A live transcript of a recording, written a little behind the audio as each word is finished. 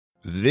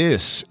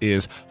This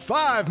is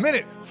 5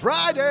 Minute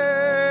Friday!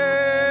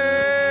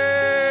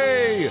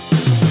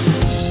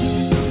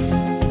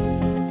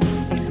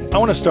 I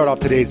want to start off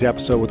today's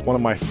episode with one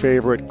of my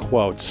favorite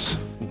quotes.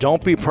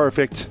 Don't be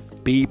perfect,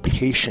 be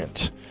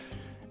patient.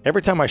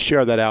 Every time I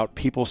share that out,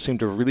 people seem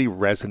to really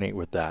resonate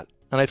with that.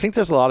 And I think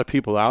there's a lot of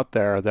people out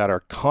there that are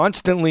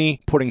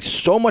constantly putting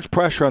so much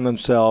pressure on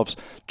themselves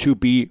to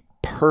be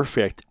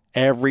perfect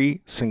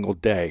every single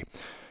day.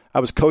 I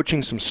was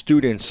coaching some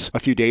students a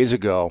few days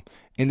ago,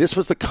 and this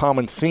was the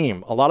common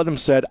theme. A lot of them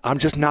said, I'm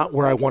just not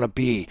where I want to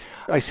be.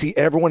 I see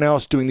everyone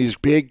else doing these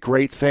big,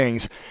 great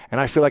things,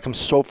 and I feel like I'm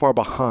so far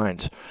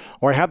behind.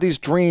 Or I have these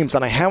dreams,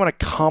 and I haven't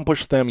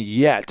accomplished them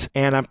yet,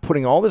 and I'm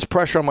putting all this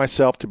pressure on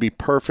myself to be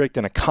perfect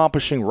and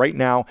accomplishing right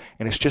now,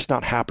 and it's just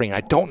not happening.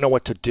 I don't know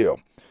what to do.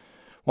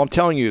 Well, I'm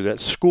telling you that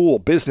school,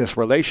 business,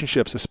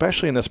 relationships,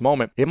 especially in this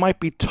moment, it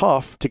might be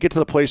tough to get to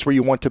the place where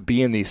you want to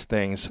be in these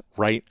things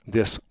right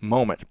this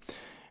moment.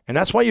 And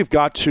that's why you've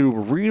got to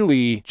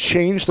really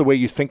change the way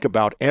you think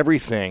about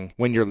everything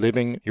when you're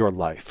living your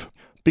life.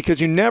 Because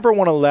you never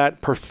want to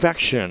let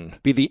perfection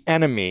be the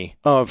enemy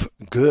of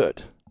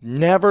good.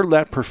 Never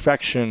let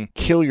perfection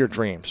kill your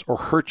dreams or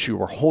hurt you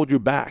or hold you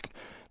back.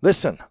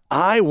 Listen,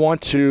 I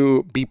want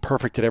to be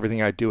perfect at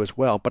everything I do as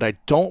well, but I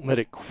don't let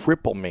it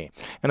cripple me.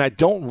 And I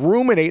don't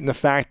ruminate in the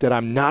fact that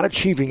I'm not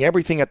achieving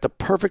everything at the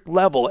perfect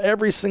level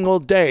every single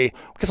day,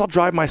 because I'll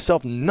drive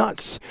myself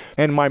nuts.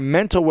 And my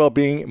mental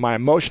well-being, my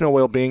emotional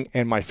well-being,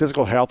 and my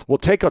physical health will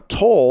take a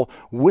toll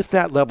with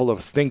that level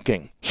of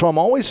thinking. So I'm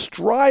always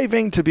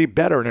striving to be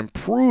better and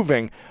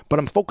improving, but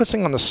I'm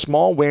focusing on the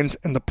small wins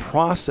in the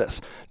process.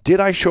 Did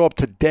I show up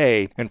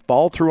today and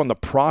follow through on the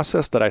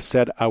process that I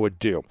said I would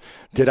do?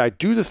 Did I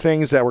do the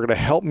things that were going to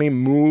help me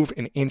move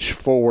an inch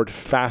forward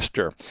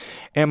faster?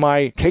 Am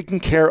I taking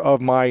care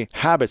of my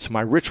habits, my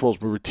rituals,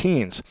 my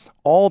routines?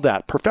 All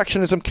that.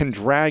 Perfectionism can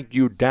drag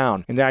you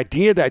down. And the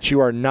idea that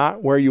you are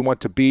not where you want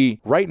to be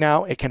right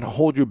now, it can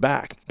hold you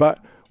back. But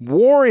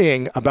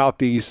worrying about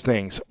these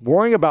things,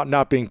 worrying about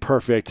not being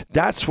perfect,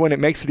 that's when it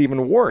makes it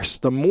even worse.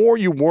 The more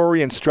you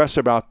worry and stress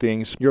about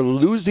things, you're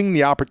losing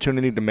the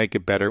opportunity to make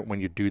it better when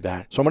you do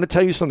that. So I'm going to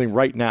tell you something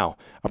right now.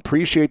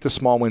 Appreciate the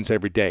small wins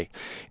every day.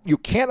 You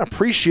can't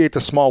appreciate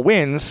the small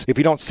wins if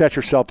you don't set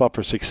yourself up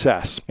for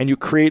success and you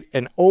create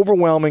an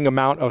overwhelming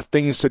amount of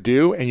things to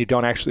do and you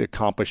don't actually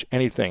accomplish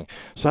anything.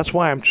 So that's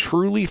why I'm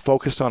truly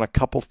focused on a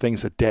couple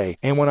things a day.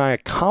 And when I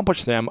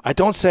accomplish them, I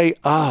don't say,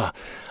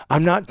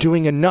 I'm not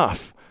doing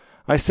enough.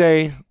 I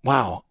say,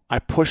 wow, I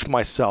pushed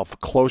myself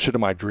closer to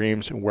my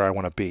dreams and where I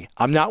want to be.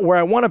 I'm not where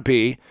I want to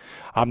be.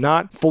 I'm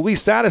not fully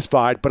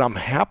satisfied, but I'm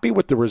happy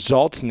with the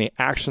results and the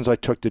actions I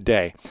took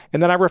today.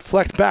 And then I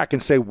reflect back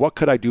and say, what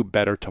could I do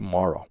better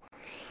tomorrow?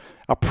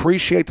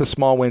 Appreciate the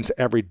small wins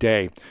every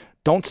day.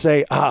 Don't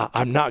say,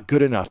 I'm not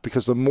good enough,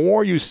 because the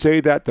more you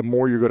say that, the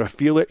more you're going to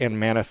feel it and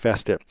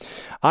manifest it.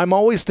 I'm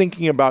always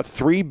thinking about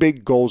 3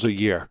 big goals a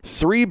year,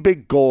 3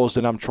 big goals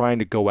that I'm trying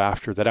to go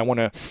after, that I want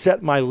to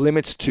set my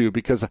limits to,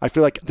 because I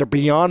feel like they're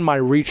beyond my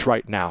reach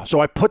right now.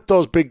 So I put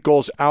those big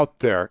goals out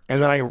there, and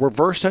then I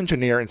reverse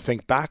engineer and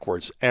think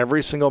backwards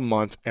every single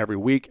month, every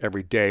week,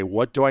 every day.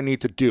 What do I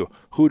need to do?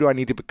 Who do I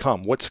need to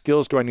become? What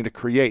skills do I need to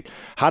create?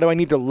 How do I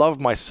need to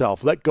love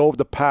myself? Let go of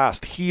the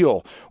past,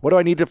 heal. What do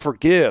I need to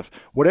forgive?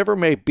 Whatever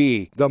may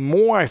be, the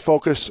more I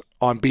focus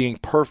on being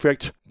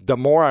perfect, the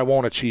more I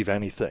won't achieve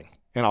anything.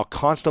 And I'll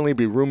constantly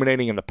be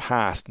ruminating in the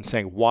past and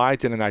saying, why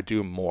didn't I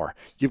do more?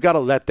 You've got to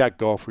let that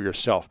go for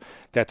yourself.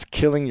 That's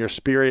killing your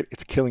spirit,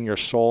 it's killing your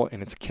soul,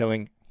 and it's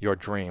killing your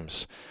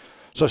dreams.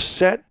 So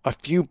set a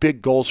few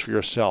big goals for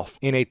yourself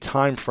in a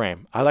time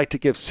frame. I like to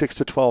give 6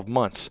 to 12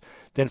 months.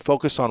 Then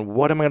focus on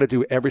what am I going to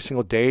do every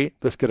single day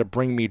that's going to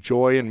bring me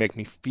joy and make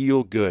me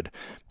feel good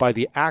by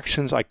the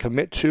actions I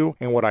commit to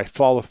and what I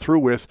follow through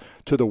with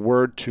to the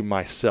word to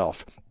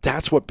myself.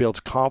 That's what builds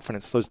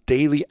confidence, those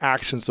daily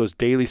actions, those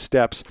daily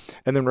steps,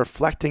 and then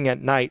reflecting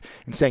at night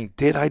and saying,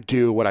 did I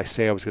do what I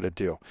say I was going to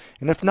do?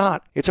 And if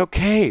not, it's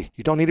okay.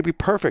 You don't need to be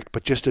perfect,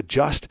 but just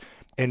adjust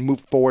and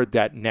move forward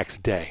that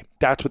next day.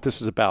 That's what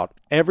this is about.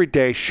 Every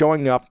day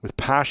showing up with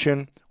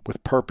passion,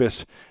 with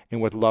purpose,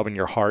 and with love in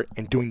your heart,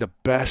 and doing the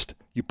best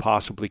you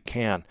possibly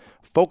can.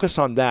 Focus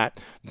on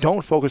that.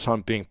 Don't focus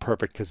on being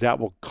perfect, because that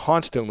will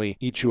constantly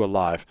eat you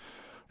alive.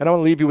 And I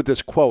want to leave you with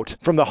this quote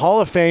from the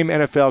Hall of Fame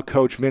NFL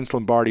coach Vince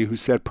Lombardi, who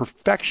said,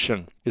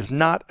 perfection is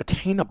not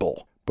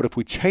attainable, but if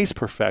we chase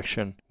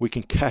perfection, we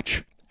can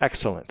catch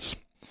excellence.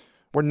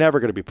 We're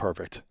never going to be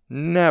perfect.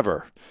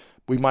 Never.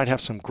 We might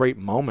have some great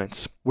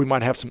moments. We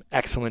might have some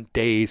excellent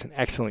days and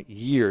excellent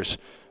years,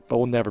 but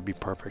we'll never be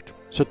perfect.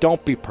 So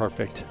don't be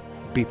perfect.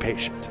 Be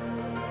patient.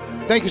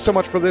 Thank you so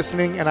much for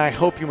listening, and I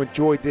hope you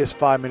enjoyed this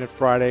 5 Minute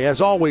Friday.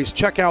 As always,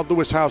 check out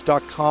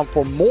LewisHowes.com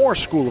for more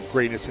School of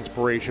Greatness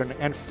inspiration,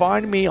 and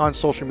find me on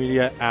social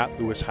media at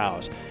Lewis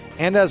Howes.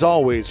 And as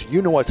always,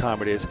 you know what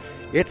time it is.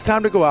 It's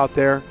time to go out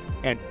there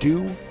and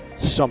do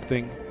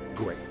something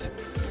great.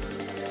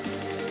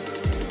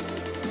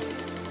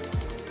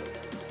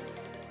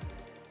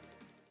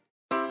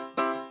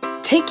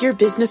 Take your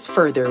business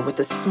further with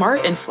the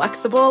smart and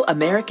flexible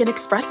American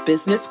Express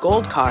Business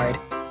Gold Card.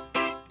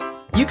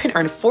 You can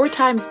earn 4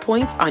 times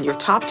points on your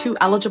top 2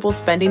 eligible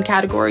spending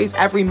categories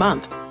every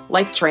month,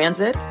 like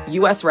transit,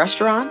 U.S.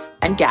 restaurants,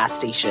 and gas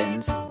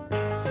stations.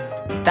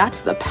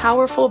 That's the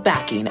powerful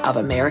backing of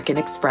American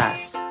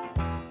Express.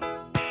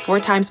 4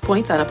 times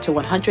points on up to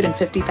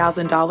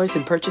 $150,000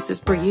 in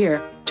purchases per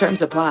year.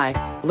 Terms apply.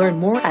 Learn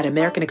more at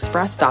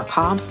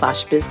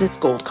americanexpress.com/business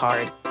gold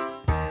card.